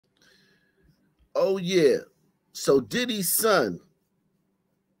Oh yeah. So Diddy's son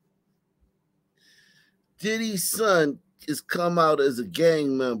is come out as a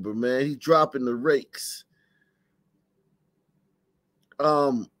gang member, man. He dropping the rakes.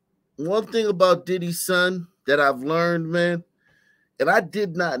 One thing about Diddy's son that I've learned, man, and I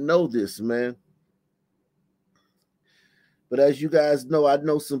did not know this, man. But as you guys know, I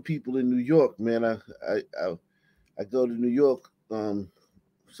know some people in New York, man. I go to New York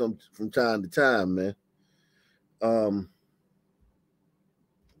some from time to time, man. Um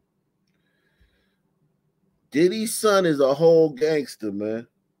Diddy's son is a whole gangster, man.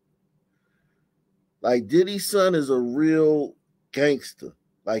 Like Diddy's son is a real gangster.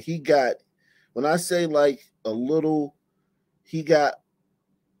 Like he got, when I say like a little, he got,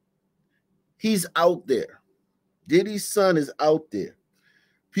 he's out there. Diddy's son is out there.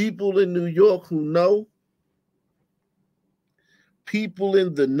 People in New York who know, people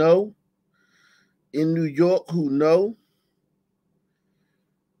in the know, in New York who know.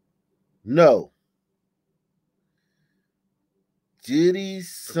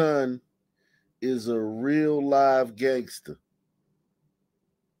 Diddy's son is a real live gangster.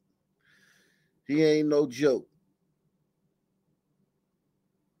 He ain't no joke.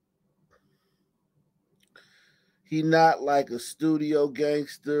 He not like a studio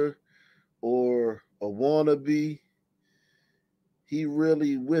gangster or a wannabe. He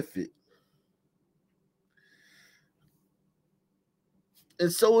really with it.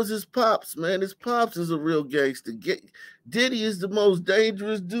 And so is his pops, man. His pops is a real gangster. Diddy is the most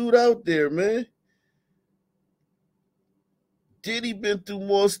dangerous dude out there, man. Diddy been through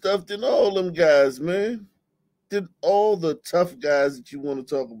more stuff than all them guys, man. Than all the tough guys that you want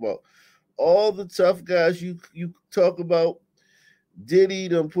to talk about. All the tough guys you talk about, Diddy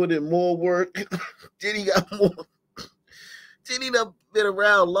done put in more work. Diddy got more. Diddy done been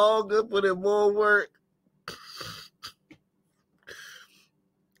around longer, put in more work.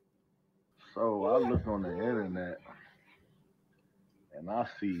 So I look on the internet and I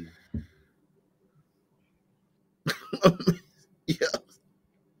see Yeah.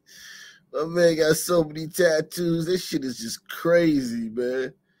 My man got so many tattoos. This shit is just crazy,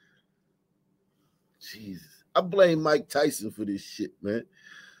 man. Jesus. I blame Mike Tyson for this shit, man.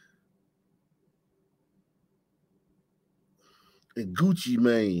 And Gucci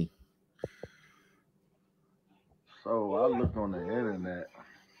Mane. so I look on the internet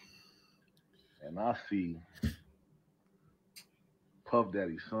and I see Puff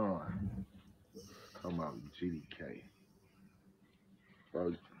Daddy's son come out with GDK.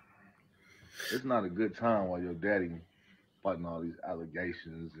 Bro, it's not a good time while your daddy fighting all these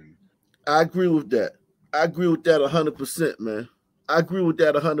allegations and I agree with that. I agree with that 100%, man. I agree with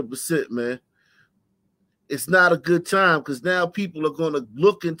that 100%, man. It's not a good time because now people are going to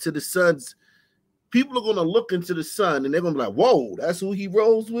look into the son's. People are going to look into the son and they're going to be like, whoa, that's who he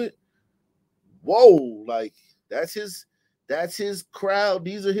rolls with? Whoa, like that's his crowd.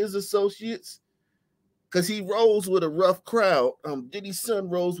 These are his associates. Cause he rolls with a rough crowd. Diddy's son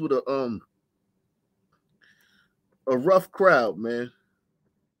rolls with a rough crowd, man.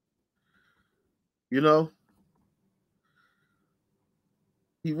 You know,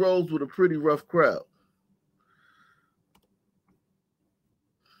 he rolls with a pretty rough crowd.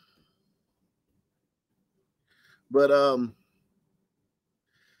 But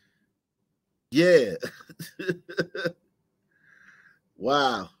yeah.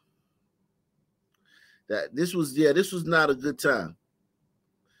 Wow. This was not a good time.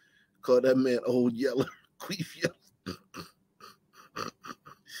 Call that man old yeller. Queef yeller.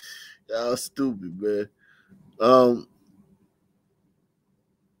 Y'all stupid, man. Um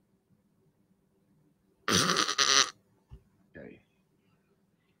okay.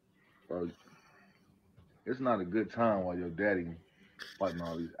 Bro, it's not a good time while your daddy fighting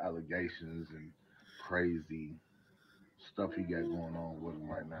all these allegations and crazy stuff he got going on with him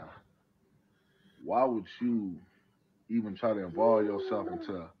right now. Why would you even try to involve yourself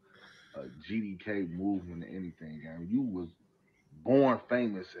into a GDK movement or anything? And you was born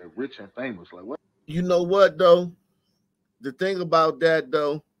famous and rich and famous. Like what? you know what though? The thing about that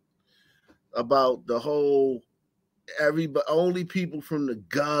though, about the whole everybody, only people from the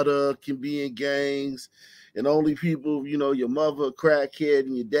gutter can be in gangs, and only people, your mother a crackhead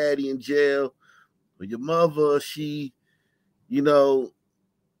and your daddy in jail, or your mother, you know,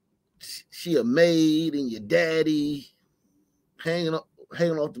 she a maid and your daddy hanging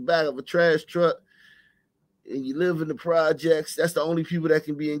hanging off the back of a trash truck, and you live in the projects. That's the only people that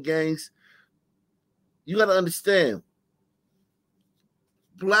can be in gangs. You got to understand,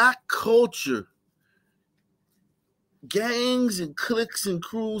 black culture gangs and cliques and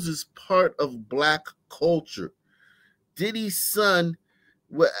crews is part of black culture. Diddy's son,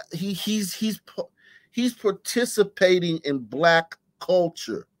 he's participating in black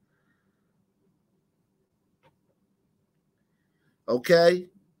culture. Okay?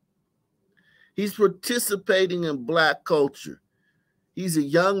 He's participating in black culture. He's a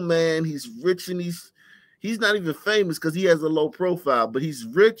young man. He's rich, and he's not even famous because he has a low profile, but he's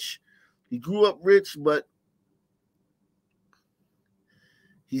rich. He grew up rich, but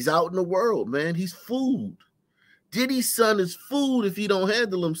he's out in the world, man. He's food. Diddy's son is food if he don't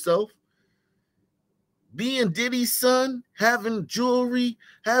handle himself. Being Diddy's son, having jewelry,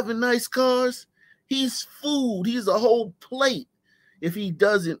 having nice cars, he's food. He's a whole plate if he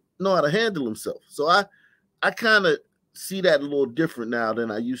doesn't know how to handle himself. So I kind of see that a little different now than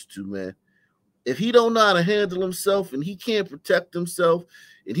I used to, man. If he don't know how to handle himself and he can't protect himself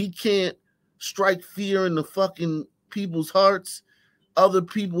and he can't strike fear in the fucking people's hearts, other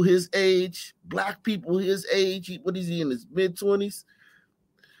people his age, black people his age, what is he, in his mid-20s?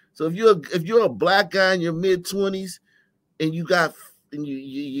 So if you're a black guy in your mid-20s and you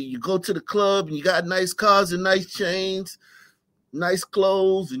go to the club and you got nice cars and nice chains, nice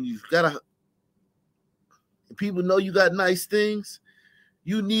clothes, and people know you got nice things,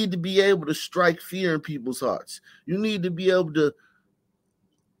 you need to be able to strike fear in people's hearts. You need to be able to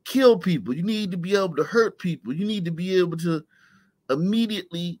kill people. You need to be able to hurt people. You need to be able to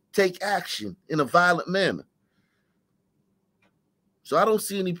immediately take action in a violent manner. So I don't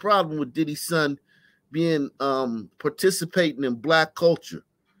see any problem with Diddy's son being participating in black culture.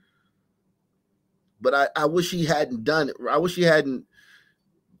 But I wish he hadn't done it. I wish he hadn't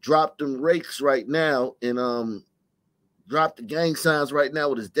dropped them rakes right now and dropped the gang signs right now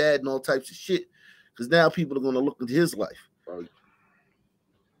with his dad and all types of shit. Because now people are going to look into his life. Bro,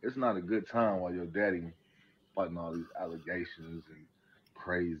 it's not a good time while your daddy fighting all these allegations and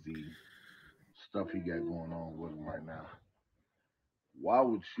crazy stuff he got going on with him right now. Why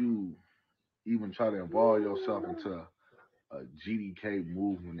would you even try to involve yourself into a GDK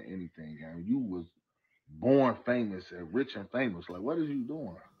movement or anything? I mean, you was born famous and rich and famous. Like, what is you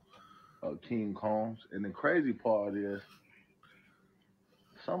doing, King Combs? And the crazy part is,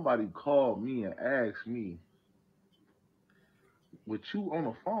 somebody called me and asked me, with you on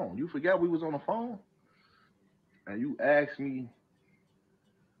the phone, you forgot we was on the phone? And you asked me,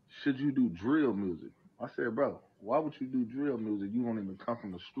 should you do drill music? I said, bro, why would you do drill music? You don't even come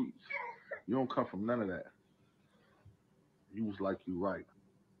from the streets. You don't come from none of that. You was like, you right.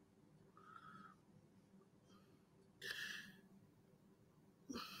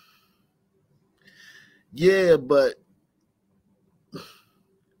 Yeah, but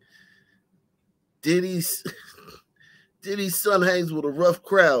Diddy's son hangs with a rough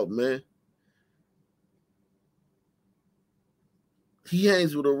crowd, man. He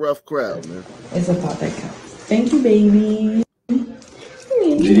hangs with a rough crowd, man. It's a thought that counts. Thank you, baby.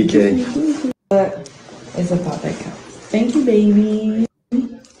 GDK. It's a thought that counts. Thank you, baby.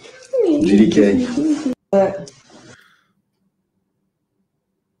 GDK.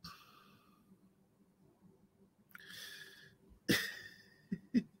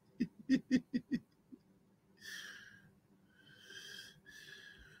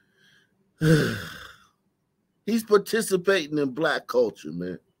 He's participating in black culture,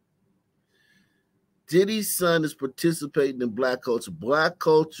 man. Diddy's son is participating in black culture. Black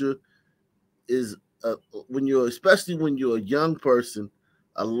culture is especially when you're a young person,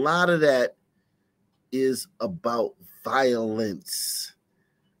 a lot of that is about violence.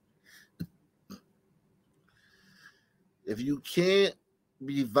 If you can't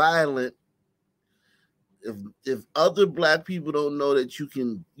be violent, if other black people don't know that you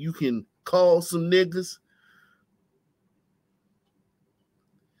can call some niggas,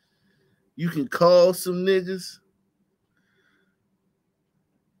 you can call some niggas,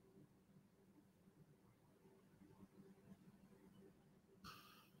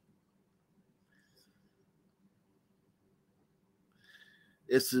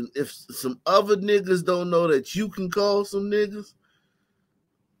 if some other niggas don't know that you can call some niggas,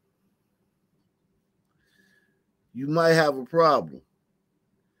 you might have a problem.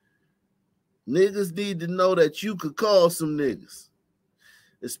 Niggas need to know that you could call some niggas,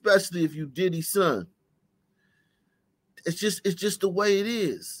 especially if you Diddy's son. It's just the way it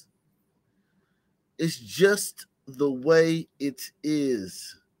is. It's just the way it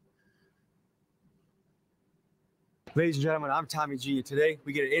is. Ladies and gentlemen, I'm Tommy G, and today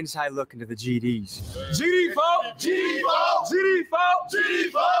we get an inside look into the GDs. GD folk! GD folk! GD folk!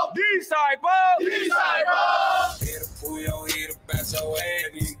 GD folk! D-side folk! D-side folk!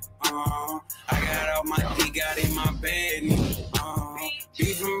 I got out my dick, got in my bed.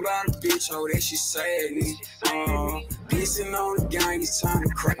 Beefing about a bitch, oh, that she said me. Pissing on the gang, it's time to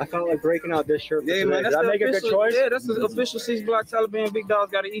crack. I felt like breaking out this shirt. Yeah, man, Did I make a good choice? Yeah, that's the official 6 Block Taliban Big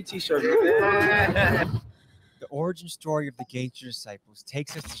Dogs Got an ET shirt. The origin story of the Gangster Disciples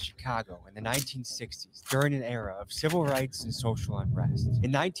takes us to Chicago in the 1960s, during an era of civil rights and social unrest.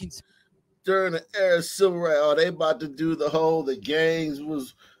 In 1960s, during the era of civil rights, they about to do the gangs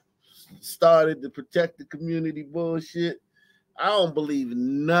was started to protect the community bullshit. I don't believe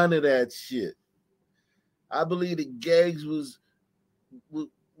none of that shit. I believe the gangs was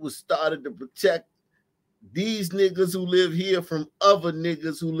started to protect these niggas who live here from other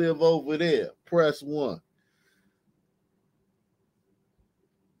niggas who live over there. Press 1.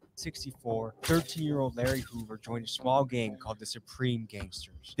 1964, 13-year-old Larry Hoover joined a small gang called the Supreme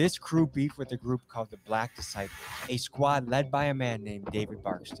Gangsters. This crew beefed with a group called the Black Disciples, a squad led by a man named David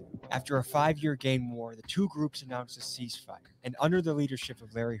Barkston. After a 5-year gang war, the two groups announced a ceasefire, and under the leadership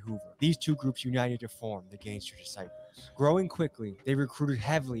of Larry Hoover, these two groups united to form the Gangster Disciples. Growing quickly, they recruited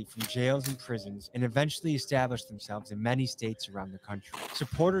heavily from jails and prisons and eventually established themselves in many states around the country.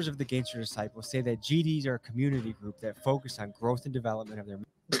 Supporters of the Gangster Disciples say that GDs are a community group that focus on growth and development of their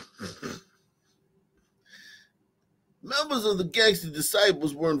Members of the Gangster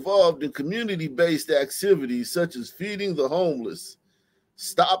Disciples were involved in community-based activities such as feeding the homeless,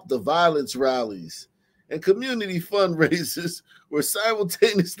 stop the violence rallies, and community fundraisers were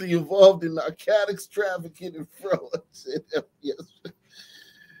simultaneously involved in narcotics trafficking and fraud.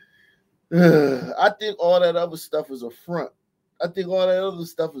 I think all that other stuff is a front.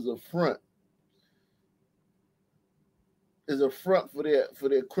 Is a front for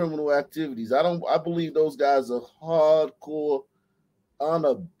their criminal activities. I believe those guys are hardcore,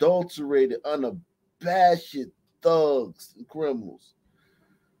 unadulterated, unabashed thugs and criminals.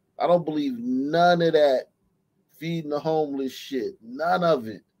 I don't believe none of that feeding the homeless shit. None of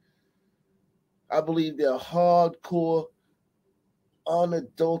it. I believe they're hardcore,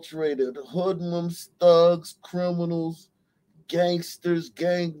 unadulterated hoodlums, thugs, criminals, gangsters,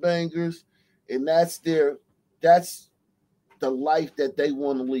 gangbangers, and that's the life that they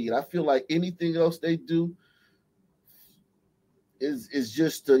want to lead. I feel like anything else they do is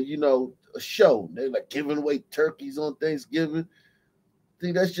just a show. They're like giving away turkeys on Thanksgiving. I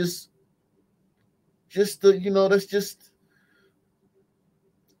think that's just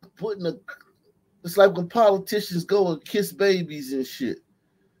putting it's like when politicians go and kiss babies and shit.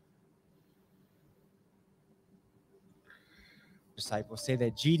 Disciples say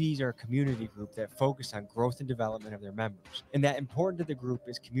that GDs are a community group that focus on growth and development of their members, and that important to the group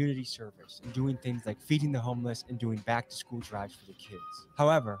is community service and doing things like feeding the homeless and doing back-to-school drives for the kids.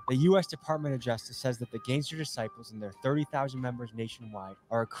 However, the U.S. Department of Justice says that the Gangster Disciples and their 30,000 members nationwide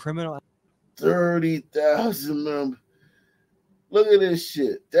are a criminal. 30,000 members. Look at this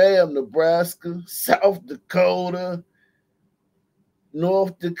shit. Damn, Nebraska, South Dakota,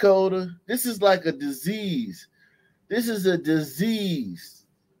 North Dakota. This is like a disease. This is a disease.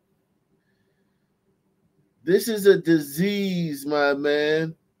 This is a disease, my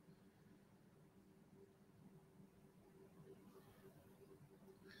man.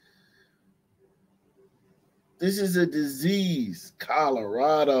 This is a disease.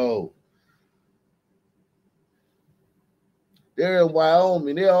 Colorado. They're in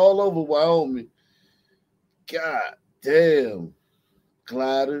Wyoming. They're all over Wyoming. God damn.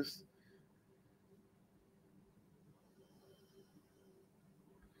 Gliders.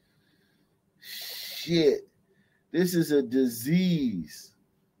 Shit. This is a disease.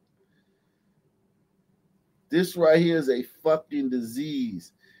 This right here is a fucking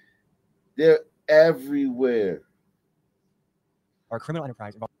disease. They're everywhere. Our criminal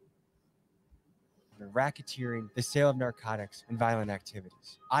enterprise involved in racketeering, the sale of narcotics, and violent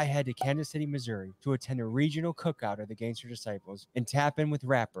activities. I head to Kansas City, Missouri to attend a regional cookout of the Gangster Disciples and tap in with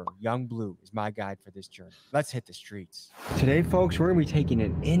rapper Young Blue as my guide for this journey. Let's hit the streets. Today, folks, we're going to be taking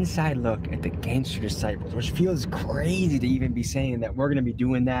an inside look at the Gangster Disciples, which feels crazy to even be saying that we're going to be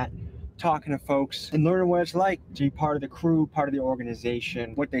doing that. Talking to folks and learning what it's like to be part of the crew, part of the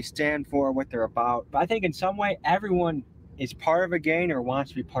organization, what they stand for, what they're about. But I think in some way, everyone is part of a gang or wants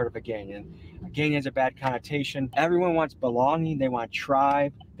to be part of a gang. And a gang has a bad connotation. Everyone wants belonging. They want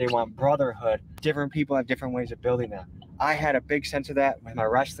tribe. They want brotherhood. Different people have different ways of building that. I had a big sense of that with my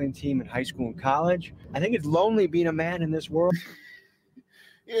wrestling team in high school and college. I think it's lonely being a man in this world.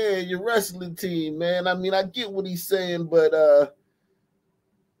 Yeah, your wrestling team, man. I mean, I get what he's saying, but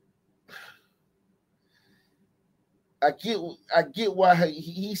I get why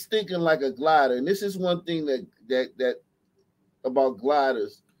he's thinking like a glider. And this is one thing that about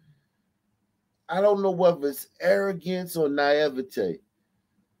gliders. I don't know whether it's arrogance or naivete.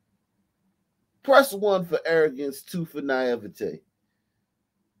 Press 1 for arrogance, 2 for naivete.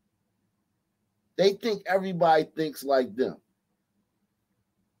 They think everybody thinks like them.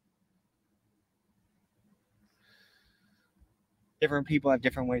 Different people have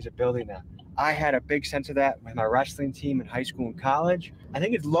different ways of building that. I had a big sense of that with my wrestling team in high school and college. I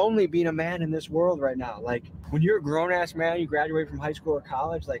think it's lonely being a man in this world right now. Like when you're a grown-ass man, you graduate from high school or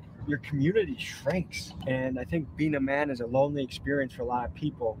college, like your community shrinks. And I think being a man is a lonely experience for a lot of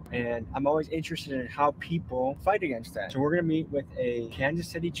people. And I'm always interested in how people fight against that. So we're gonna meet with a Kansas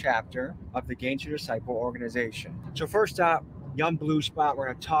City chapter of the Gangster Disciple organization. So first up, Young Blue Spot, we're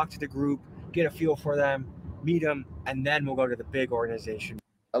gonna talk to the group, get a feel for them, meet them, and then we'll go to the big organization.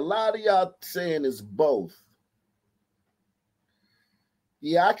 A lot of y'all saying it's both.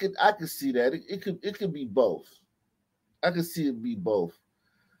 Yeah, I could see that. It could be both. I could see it be both.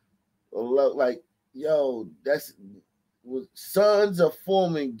 Like, yo, that's sons are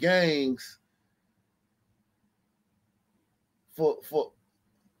forming gangs for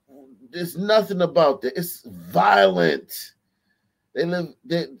there's nothing about that. It's violent.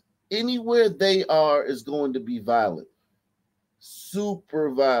 Anywhere they are is going to be violent. Super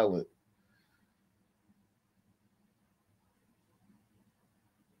violent.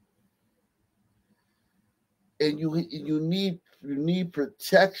 And you need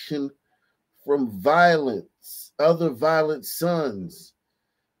protection from violence, other violent sons.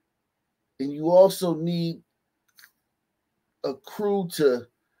 And you also need a crew to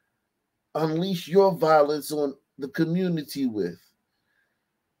unleash your violence on the community with.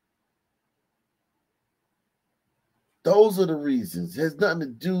 Those are the reasons. It has nothing to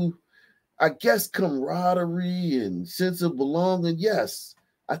do, I guess, camaraderie and sense of belonging. Yes,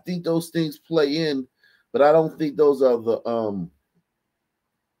 I think those things play in, but I don't think those are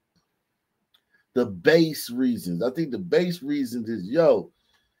the base reasons. I think the base reasons is, yo,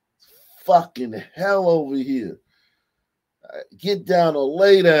 fucking hell over here. Get down or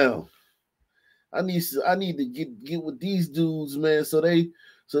lay down. I need to get with these dudes, man, so they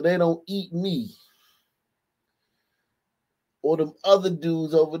don't eat me. Or them other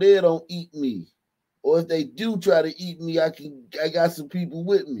dudes over there don't eat me. Or if they do try to eat me, I got some people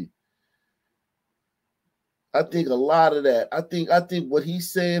with me. I think a lot of that. I think what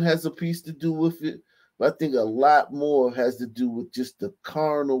he's saying has a piece to do with it, but I think a lot more has to do with just the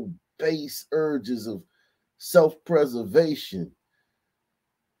carnal base urges of self-preservation.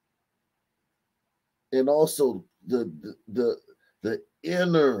 And also the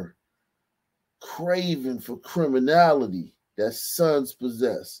inner craving for criminality that sons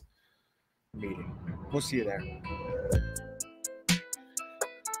possess. Meeting. We'll see you there.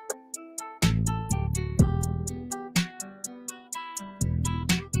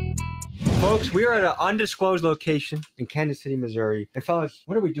 Folks, we are at an undisclosed location in Kansas City, Missouri. And fellas,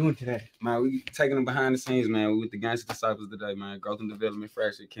 what are we doing today? Man, we taking them behind the scenes, man. We with the Gangster Disciples today, man. Growth and Development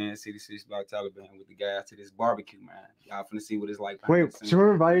Fracture, Kansas City, 6 Block Taliban with the guys to this barbecue, man. Y'all finna see what it's like. Wait, so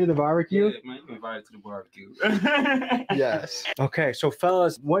we're invited to the barbecue? Yeah, man, you invited to the barbecue. Yes. Okay, so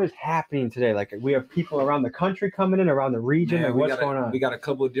fellas, what is happening today? Like, we have people around the country coming in, around the region, and what's going on? We got a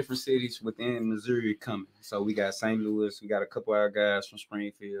couple of different cities within Missouri coming. So we got St. Louis, we got a couple of our guys from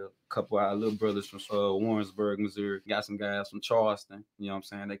Springfield, a couple of our little brothers from Warrensburg, Missouri. Got some guys from Charleston. You know what I'm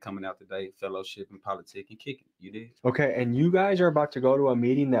saying? They coming out today, fellowship and politic and kicking. You did? Okay, and you guys are about to go to a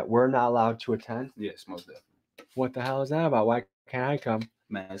meeting that we're not allowed to attend? Yes, most definitely. What the hell is that about? Why can't I come?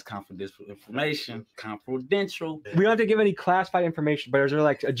 Man, it's confidential information. Confidential. We don't have to give any classified information, but is there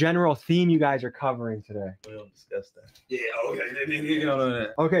like a general theme you guys are covering today? We don't discuss that. Yeah, okay.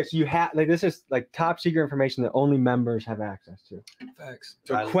 Okay, so you have, like, this is like top secret information that only members have access to. Facts.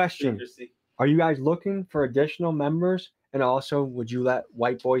 So question, are you guys looking for additional members? And also, would you let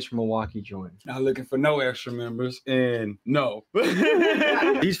white boys from Milwaukee join? Not looking for no extra members, and no.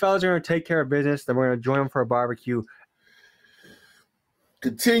 These fellas are going to take care of business. Then we're going to join them for a barbecue.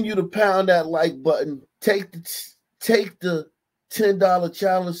 Continue to pound that like button. Take the $10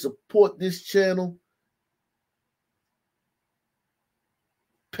 challenge. Support this channel.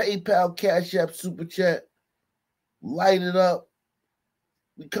 PayPal, Cash App, Super Chat. Light it up.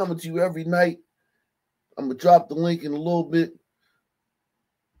 We coming to you every night. I'm going to drop the link in a little bit.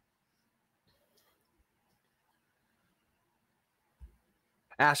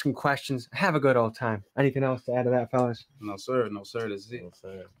 Asking questions. Have a good old time. Anything else to add to that, fellas? No, sir. No, sir. That's it. No,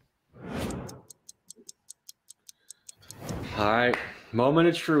 sir. All right. Moment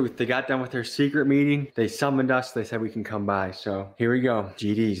of truth. They got done with their secret meeting. They summoned us. They said we can come by. So here we go.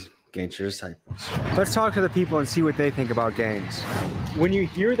 GDs. Gangster disciples. Let's talk to the people and see what they think about gangs. When you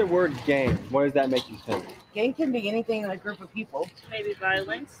hear the word gang, what does that make you think? Gang can be anything in a group of people. Maybe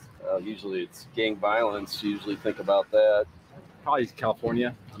violence. Usually it's gang violence. You usually think about that. Probably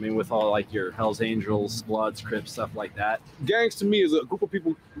California. I mean, with all like your Hells Angels, Bloods, Crips, stuff like that. Gangs to me is a group of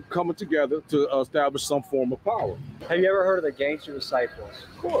people coming together to establish some form of power. Have you ever heard of the Gangster Disciples?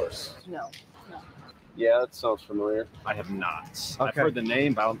 Of course. No. Yeah, that sounds familiar. I have not. Okay. I've heard the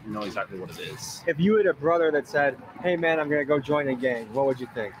name, but I don't know exactly what it is. If you had a brother that said, hey man, I'm gonna go join a gang, what would you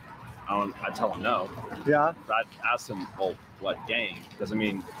think? I'd tell him no. Yeah? I'd ask him, well, what gang? Doesn't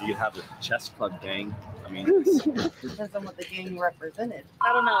mean you could have the chess club gang. I mean, Depends on what the gang represented.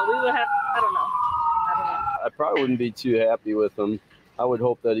 I don't know. We would have. I don't know. I probably wouldn't be too happy with him. I would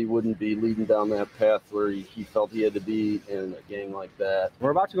hope that he wouldn't be leading down that path where he felt he had to be in a gang like that. We're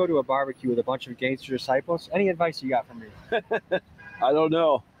about to go to a barbecue with a bunch of Gangster Disciples. Any advice you got for me? I don't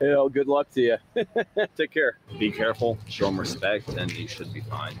know. Good luck to you. Take care. be careful, show them respect, and you should be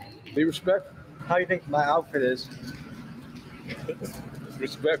fine. Be respectful. How do you think my outfit is?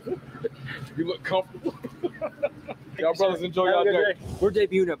 Respectful. You look comfortable. Y'all brothers enjoy y'all day. We're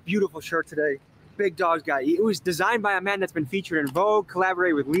debuting a beautiful shirt today. Big Dog's Got Eat. It was designed by a man that's been featured in Vogue,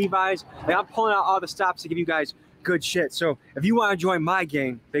 collaborated with Levi's. Like, I'm pulling out all the stops to give you guys good shit. So if you want to join my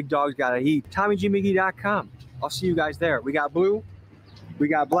gang, Big Dog's Gotta Eat, TommyGMiggy.com. I'll see you guys there. We got blue, we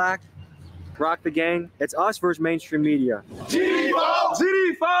got black. Rock the gang. It's us versus mainstream media.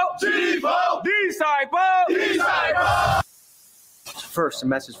 First, a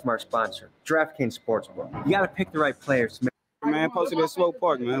message from our sponsor, DraftKings Sportsbook. You got to pick the right players to make. Man, posted at Slow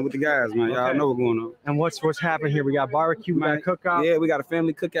Park, man, with the guys, man. Y'all know what's going on. And what's happening here? We got barbecue, we got a cookout. Yeah, we got a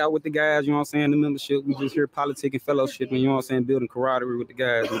family cookout with the guys, you know what I'm saying? The membership, we just here politicking, fellowshipping, you know what I'm saying? Building camaraderie with the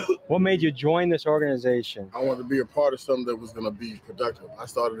guys. What made you join this organization? I wanted to be a part of something that was going to be productive. I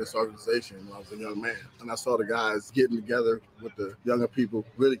started this organization when I was a young man, and I saw the guys getting together with the younger people,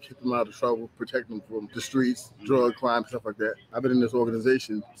 really keep them out of trouble, protect them from the streets, drug, crime, stuff like that. I've been in this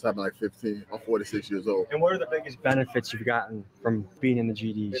organization since I've been like 15. I'm 46 years old. And what are the biggest benefits you've gotten from being in the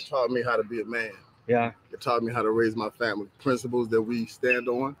GDs? It taught me how to be a man. Yeah. It taught me how to raise my family. Principles that we stand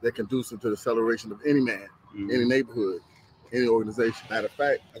on that conducive to the celebration of any man, any neighborhood, any organization. Matter of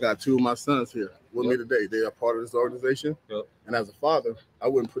fact, I got two of my sons here with me today. They are part of this organization. And as a father, I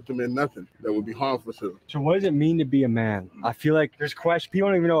wouldn't put them in nothing that would be harmful to them. So what does it mean to be a man? I feel like there's questions. People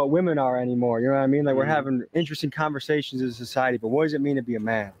don't even know what women are anymore. You know what I mean? Like we're having interesting conversations as a society, but what does it mean to be a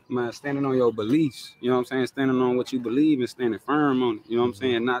man? Man, standing on your beliefs, you know what I'm saying? Standing on what you believe and standing firm on it, you know what I'm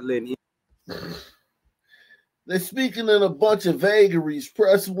saying? Not letting They're speaking in a bunch of vagaries.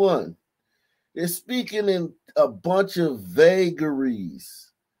 Press 1. They're speaking in a bunch of vagaries.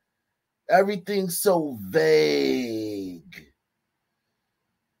 Everything's so vague.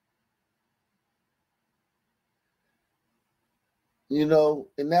 You know,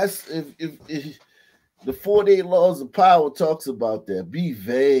 and that's if the 48 laws of power talks about that. Be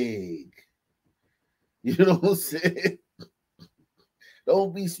vague. You know what I'm saying?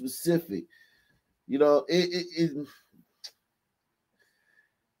 Don't be specific. You know, they're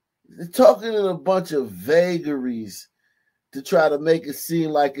talking in a bunch of vagaries to try to make it seem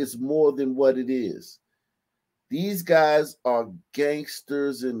like it's more than what it is. These guys are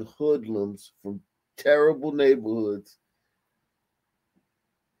gangsters and hoodlums from terrible neighborhoods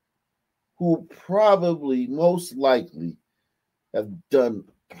who probably, most likely, have done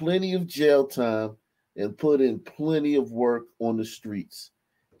plenty of jail time and put in plenty of work on the streets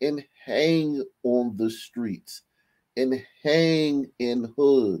and hang on the streets and hang in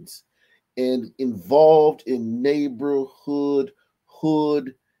hoods and involved in neighborhood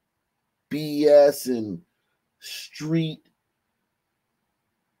hood BS and street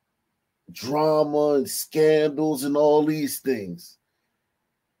drama and scandals and all these things.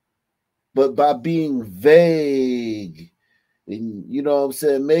 But by being vague and, you know what I'm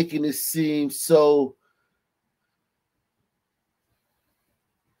saying, making it seem so,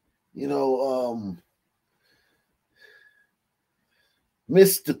 you know,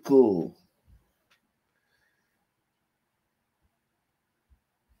 mystical.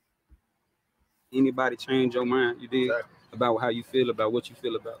 anybody change your mind, you did, about how you feel about what you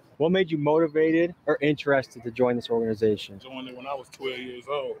feel about. What made you motivated or interested to join this organization? Joined it when I was 12 years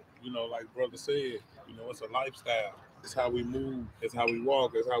old. You know, like brother said, you know, it's a lifestyle. It's how we move. It's how we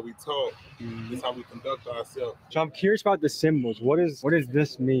walk. It's how we talk. It's how we conduct ourselves. So I'm curious about the symbols. What does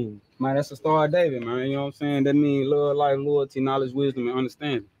this mean? Man, that's the Star of David, man. You know what I'm saying? That means love, life, loyalty, knowledge, wisdom, and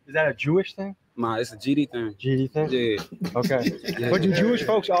understanding. Is that a Jewish thing? It's a GD thing. GD thing? Yeah. Okay. Yeah. But do Jewish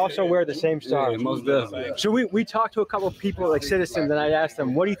folks also wear the same stars? Yeah, most definitely. So we talked to a couple of people, like citizens, and I asked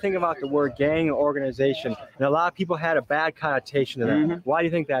them, what do you think about the word gang or organization? And a lot of people had a bad connotation to that. Why do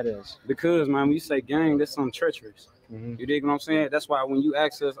you think that is? Because, man, when you say gang, that's something treacherous. You dig what I'm saying? That's why when you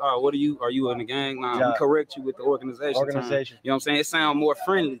ask us, what are you in the gang? Nah, we correct you with the organization. Organization. You know what I'm saying? It sounds more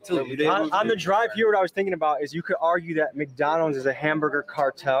friendly, too. You dig what I'm On the saying? drive here, what I was thinking about is you could argue that McDonald's is a hamburger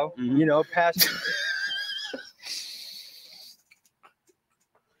cartel, you know, past...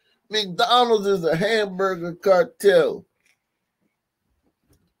 McDonald's is a hamburger cartel.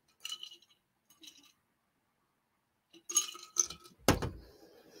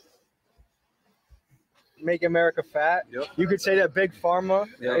 Make America fat. You could say that Big Pharma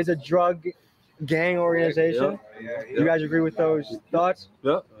is a drug gang organization. You guys agree with those thoughts?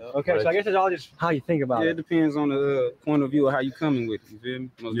 Yep. Okay, so I guess it's all just how you think about Yeah, it. it depends on the point of view of how you coming with it. You feel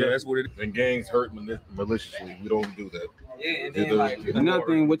me? Yeah, that's what it is. And gangs hurt maliciously. We don't do that. Yeah, and then like another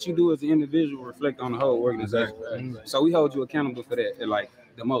thing, what you do as an individual reflect on the whole organization. So we hold you accountable for that, like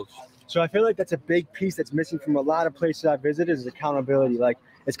the most. So I feel like that's a big piece that's missing from a lot of places I visited is accountability. Like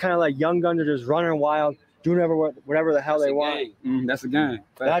it's kind of like young guns are just running wild, doing whatever the hell they want. That's a gang.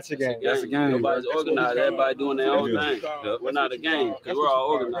 That's a gang. That's a gang. Nobody's organized. Everybody doing their own thing. We're not a gang because we're all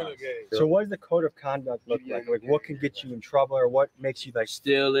organized. So what does the code of conduct look like? Like what can get you in trouble or what makes you like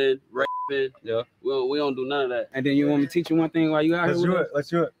stealing, raping? Yeah. We don't do none of that. And then you want me to teach you one thing while you out here? Let's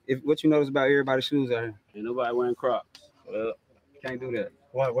do it. If what you notice about everybody's shoes out here? Ain't nobody wearing Crocs. Can't do that.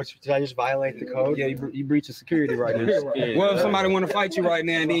 What? Did I just violate the code? Yeah, you breaching security right now. Well, if somebody want to fight you right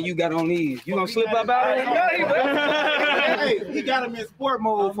now and then you got on these, you gonna slip up out of it? Hey, he got him in sport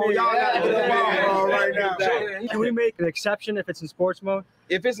mode for y'all got to the ball right now. Can we make an exception if it's in sports mode?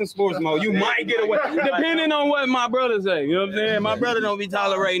 If it's in sports mode, you might get away, depending on what my brother say. You know what I'm saying? My brother don't be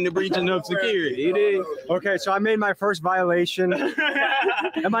tolerating the breaching of security. It is. Okay, so I made my first violation.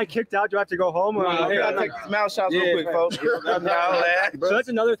 Am I kicked out? Do I have to go home? Or I gotta take these mouth shots real quick, folks. So that's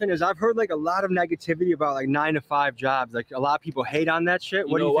another thing is I've heard like a lot of negativity about like 9-to-5 jobs. Like a lot of people hate on that shit.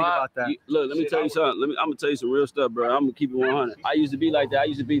 What do you think about that? Look, let me tell you something. I'm gonna tell you some real stuff, bro. I'm gonna keep it 100. I used to be like that. I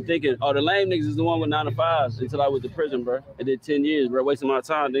used to be thinking, oh, the lame niggas is the one with 9-to-5s until I went to prison, bro. I did 10 years, bro, wasting my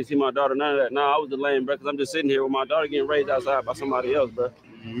time. Didn't see my daughter, none of that. No, I was the lame, bro, because I'm just sitting here with my daughter getting raised outside by somebody else, bro.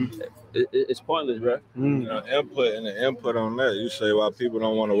 It's pointless, bro. You know, input on that. You say why people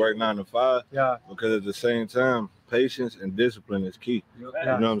don't want to work 9 to 5. Yeah. Because at the same time, patience and discipline is key. You know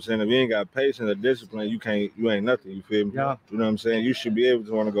what I'm saying? If you ain't got patience or discipline, you ain't nothing. You feel me? Yeah. You know what I'm saying? You should be able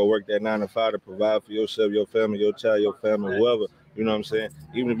to want to go work that 9 to 5 to provide for yourself, your family, your child, your family, whoever. You know what I'm saying?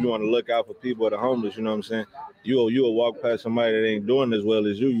 Even if you want to look out for people that are homeless, you know what I'm saying? You'll walk past somebody that ain't doing as well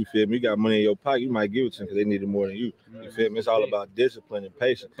as you feel me? You got money in your pocket, you might give it to them because they need it more than you. You feel me? It's all about discipline and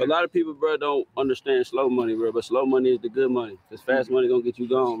patience. A lot of people, bro, don't understand slow money, bro, but slow money is the good money. Because fast money gonna get you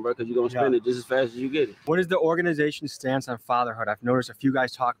gone, bro, because you're gonna spend it just as fast as you get it. What is the organization's stance on fatherhood? I've noticed a few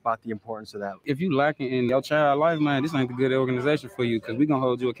guys talk about the importance of that. If you lacking in your child life, man, this ain't the good organization for you because we're gonna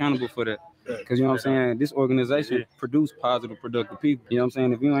hold you accountable for that. Because you know what I'm saying, this organization produce positive, productive people. You know what I'm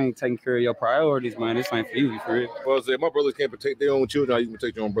saying? If you ain't taking care of your priorities, man, this ain't for you, for real. Well, I said, my brothers can't protect their own children. How you can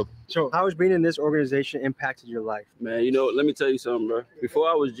protect your own brother? So how has being in this organization impacted your life? Man, you know, let me tell you something, bro. Before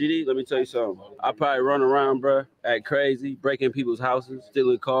I was GD, let me tell you something. I probably run around, bro, act crazy, breaking people's houses,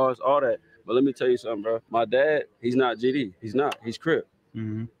 stealing cars, all that. But let me tell you something, bro. My dad, he's not GD. He's not. He's Crip.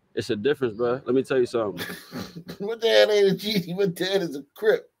 It's a difference, bro. Let me tell you something. My dad ain't a GD. My dad is a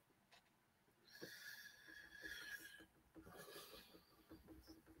Crip.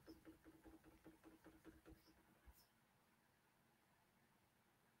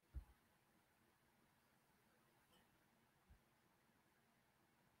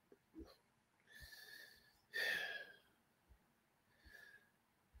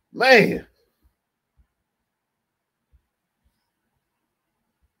 Man.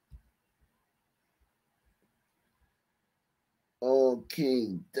 On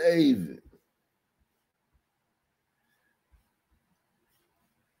King David.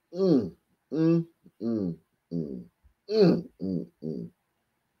 I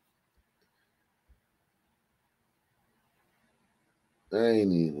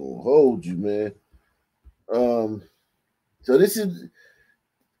ain't even gonna hold you, man. So this is,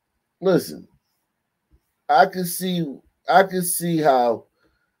 listen, I can see how,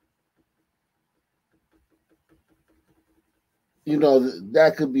 you know,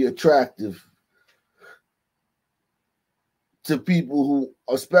 that could be attractive to people who,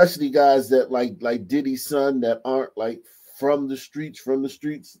 especially guys that like Diddy's son that aren't like from the streets,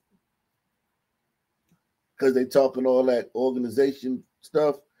 because they talking all that organization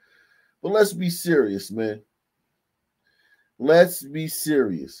stuff. But let's be serious, man. Let's be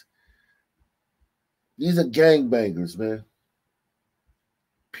serious. These are gangbangers, man.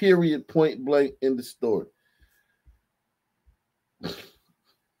 Period, point blank in the story.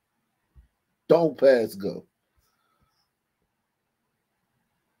 Don't pass go.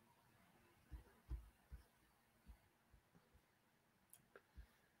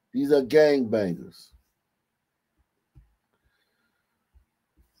 These are gangbangers.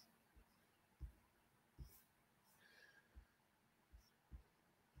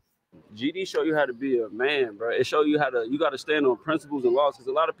 GD show you how to be a man, bro. It show you how to, you got to stand on principles and laws. Because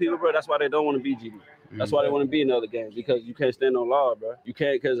a lot of people, bro, that's why they don't want to be GD. That's why they want to be in other games, because you can't stand on law, bro. You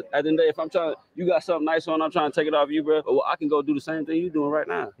can't, because at the end of the day, if I'm trying, you got something nice on, I'm trying to take it off you, bro. Well, I can go do the same thing you doing right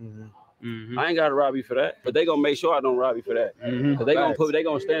now. I ain't gotta rob you for that, but they gonna make sure I don't rob you for that. Cause they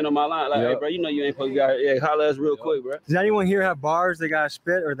gonna stand on my line like, hey, bro, you know you ain't supposed to be out here. Yeah, holler at us real quick, bro. Does anyone here have bars they got to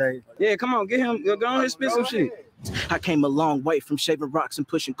spit or they? Yeah, come on, get him. Go on and spit some shit. I came a long way from shaving rocks and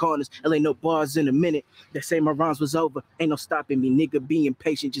pushing corners. L ain't no bars in a minute. They say my rhymes was over. Ain't no stopping me. Nigga being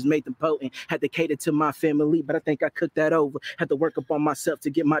patient just made them potent. Had to cater to my family, but I think I cooked that over. Had to work up on myself to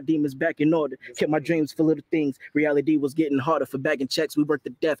get my demons back in order. Kept my dreams full of the things. Reality was getting harder. For bagging checks, we worked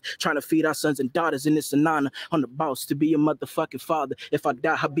to death. Trying to feed our sons and daughters. And it's an honor on the boss to be a motherfucking father. If I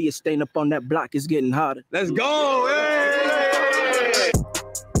die, I'll be a stain up on that block. It's getting harder. Let's go. Hey!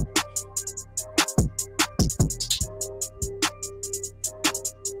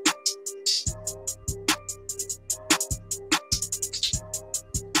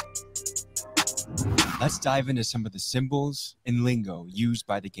 Let's dive into some of the symbols and lingo used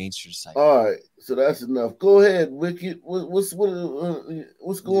by the Gangster Society. All right, so that's enough. Go ahead, Wicked. What's going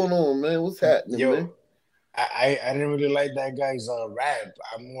on, man? What's happening, man? I didn't really like that guy's rap.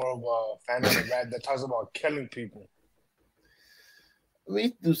 I'm more of a fan of the rap that talks about killing people. I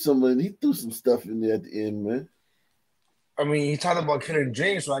mean, he threw some stuff in there at the end, man. I mean, he talked about killing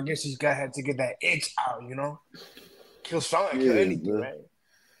dreams, so I guess he's had to get that itch out, you know? Kill someone, kill anything, man. Right?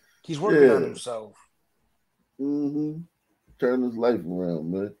 He's working on himself. Turn his life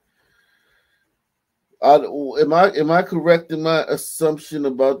around, man. Am I correct in my assumption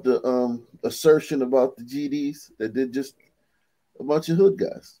about the assertion about the GDs that they're just a bunch of hood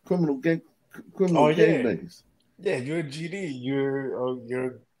guys, criminal gangbangers? Yeah, you're a GD.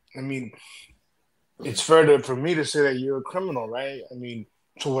 You're. I mean, it's fair for me to say that you're a criminal, right? I mean,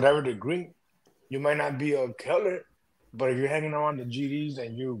 to whatever degree, you might not be a killer, but if you're hanging around the GDs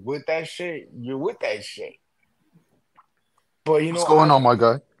and you're with that shit, you're with that shit. But you know, what's going on, my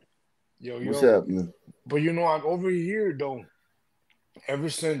guy? What's happening? But you know, I'm over here though. Ever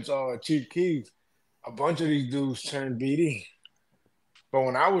since Chief Keef, a bunch of these dudes turned BD. But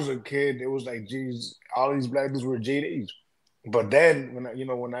when I was a kid, it was like, geez, all these black dudes were GDs. But then when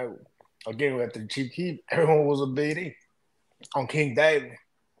I again after Chief Keef, everyone was a BD on King David.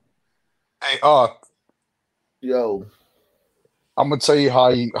 Hey, yo, I'm gonna tell you how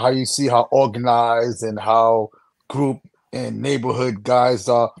you see how organized and how group and neighborhood guys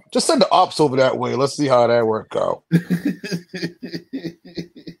are. Just send the ops over that way. Let's see how that work out.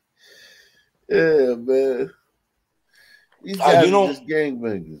 Yeah, man. These guys are just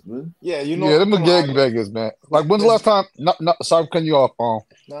gangbangers, man. Yeah, you know. Yeah, them are gangbangers, man. Like, when's the last time? Not sorry, I'm cutting you off,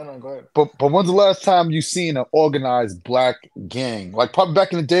 No, go ahead. But when's the last time you seen an organized black gang? Like, probably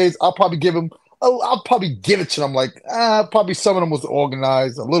back in the days, I'll probably give it to them. Like, probably some of them was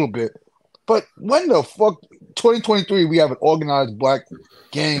organized a little bit. But when the fuck, 2023, we have an organized black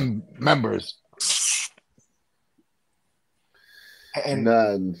gang members? And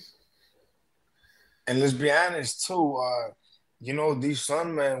none. And let's be honest too. You know, these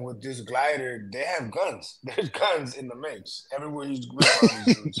Sunmen with this glider, they have guns. There's guns in the mix everywhere you go around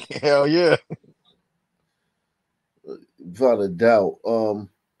these dudes. Hell yeah, without a doubt.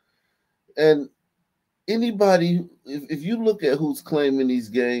 And anybody, if you look at who's claiming these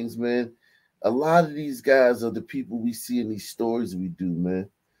gangs, man, a lot of these guys are the people we see in these stories we do, man.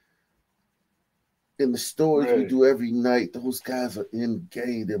 In the stories we do every night, those guys are in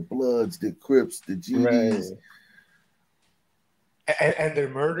gang. They're Bloods, they're Crips, they're GDs. And their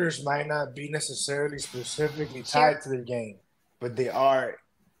murders might not be necessarily specifically tied to their gang, but they are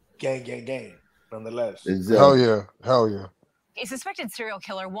gang, nonetheless. Exactly. Hell yeah. A suspected serial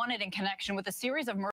killer wanted in connection with a series of murders